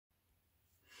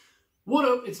What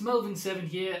up, it's Melvin7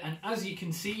 here, and as you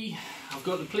can see, I've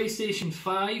got the PlayStation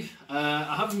 5.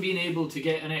 I haven't been able to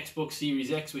get an Xbox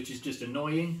Series X, which is just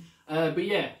annoying. But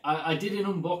yeah, I did an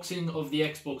unboxing of the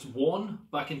Xbox One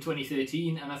back in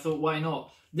 2013, and I thought, why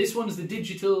not? This one's the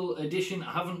digital edition.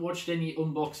 I haven't watched any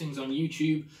unboxings on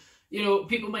YouTube. You know,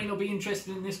 people might not be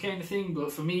interested in this kind of thing,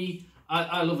 but for me,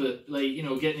 I love it. Like, you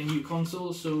know, getting a new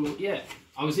console. So yeah,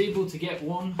 I was able to get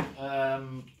one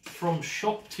from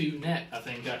Shop2Net, I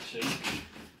think, actually.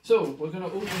 So we're going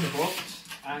to open the box,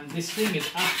 and this thing is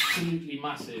absolutely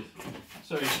massive.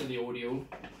 Sorry for the audio.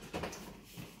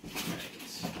 Right,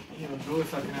 here we go,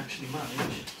 if I can actually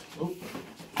manage.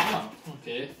 Oh,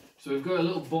 okay. So we've got a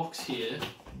little box here.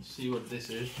 Let's see what this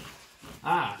is.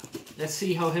 Let's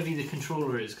see how heavy the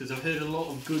controller is, because I've heard a lot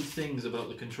of good things about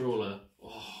the controller.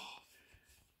 Oh,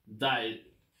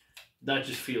 that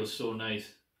just feels so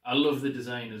nice. I love the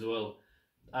design as well.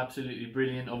 Absolutely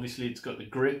brilliant. Obviously it's got the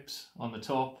grips on the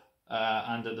top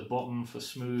and at the bottom for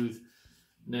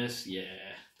smoothness. Yeah,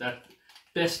 that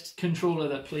best controller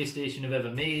that PlayStation have ever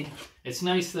made. It's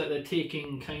nice that they're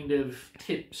taking kind of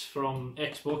tips from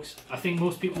Xbox. I think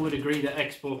most people would agree that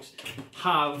Xbox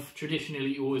have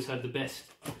traditionally always had the best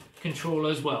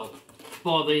controllers, well,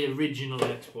 for the original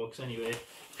Xbox anyway.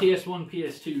 PS1,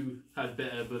 PS2 had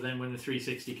better, but then when the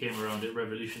 360 came around, it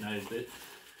revolutionised it.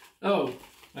 Oh,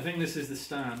 I think this is the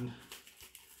stand.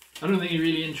 I don't think you're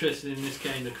really interested in this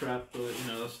kind of crap, but you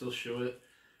know, I'll still show it.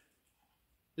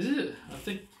 Is it?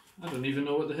 I don't even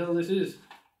know what the hell this is.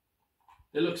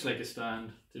 It looks like a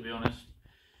stand, to be honest.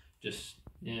 Just,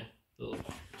 yeah, little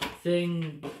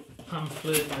thing,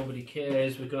 pamphlet, nobody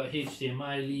cares. We've got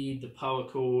HDMI lead, the power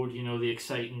cord, you know, the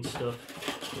exciting stuff.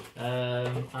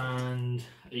 And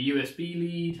a USB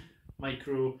lead,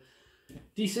 micro,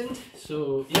 decent.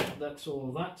 So yeah, that's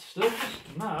all that stuff.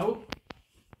 Now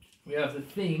we have the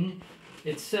thing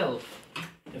itself,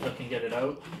 if I can get it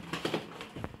out.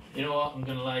 You know what, I'm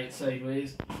gonna lie it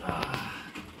sideways,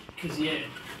 because yeah,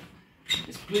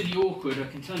 it's bloody awkward, I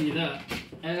can tell you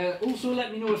that. Also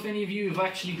let me know if any of you have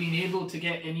actually been able to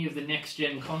get any of the next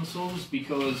gen consoles,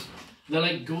 because they're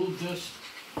like gold dust.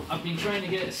 I've been trying to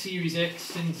get a Series X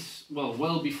since,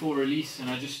 well before release, and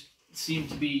I just seem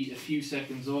to be a few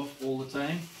seconds off all the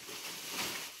time.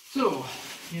 So,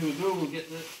 here we go, we'll get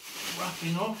the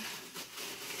wrapping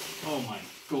off. Oh my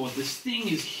god, this thing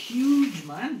is huge,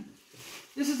 man.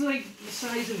 This is like the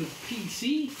size of a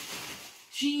PC.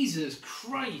 Jesus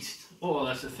Christ. Oh,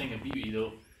 that's a thing of beauty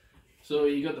though. So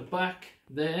you got the back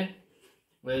there,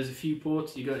 where there's a few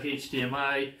ports. You got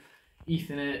HDMI,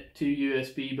 Ethernet, 2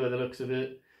 USB by the looks of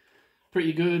it.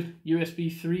 Pretty good.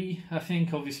 USB 3, I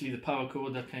think, obviously the power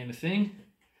cord, that kind of thing.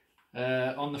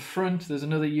 On the front there's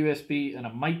another USB and a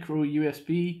micro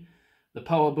USB. The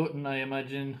power button, I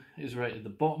imagine, is right at the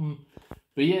bottom.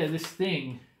 But yeah, this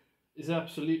thing is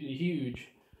absolutely huge.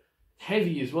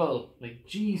 Heavy as well, like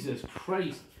Jesus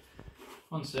Christ.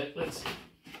 One sec, let's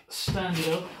stand it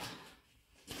up.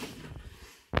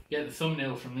 Get the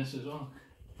thumbnail from this as well.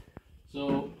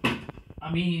 So,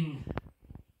 I mean,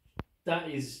 that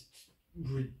is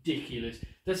ridiculous.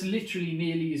 That's literally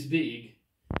nearly as big.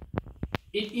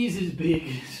 It is as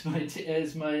big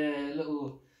as my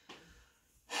little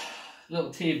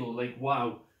table. Like,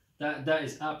 wow, that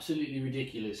is absolutely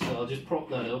ridiculous. So I'll just prop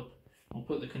that up. I'll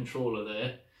put the controller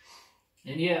there.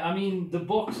 And yeah, I mean, the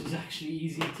box is actually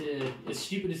easy to, as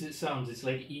stupid as it sounds, it's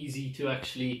like easy to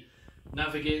actually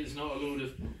navigate. There's not a load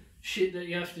of shit that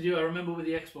you have to do. I remember with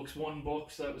the Xbox One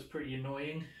box, that was pretty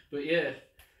annoying. But yeah,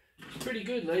 it's pretty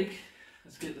good, like.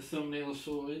 Let's get the thumbnail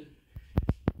sorted.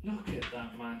 Look at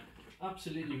that, man.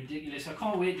 Absolutely ridiculous. I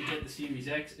can't wait to get the Series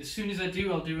X. As soon as I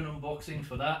do, I'll do an unboxing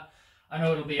for that. I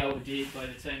know it'll be out of date by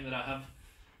the time that I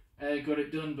have got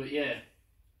it done, but yeah,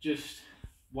 just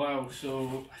wow.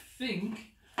 So I think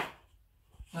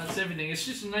that's everything. It's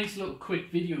just a nice little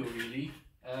quick video, really.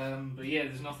 But yeah,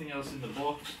 there's nothing else in the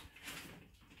box.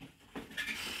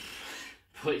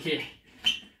 But yeah,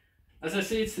 as I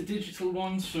say, it's the digital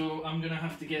one, so I'm going to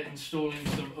have to get installing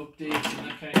some updates and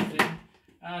that kind of thing.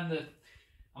 And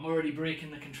I'm already breaking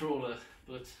the controller,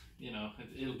 but you know,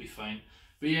 it'll be fine.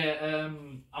 But yeah,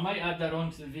 I might add that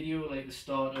onto the video, like the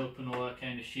startup and all that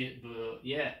kind of shit, but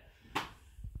yeah.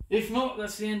 If not,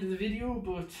 that's the end of the video,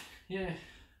 but yeah,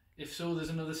 if so, there's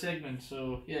another segment.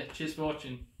 So yeah, cheers for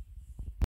watching.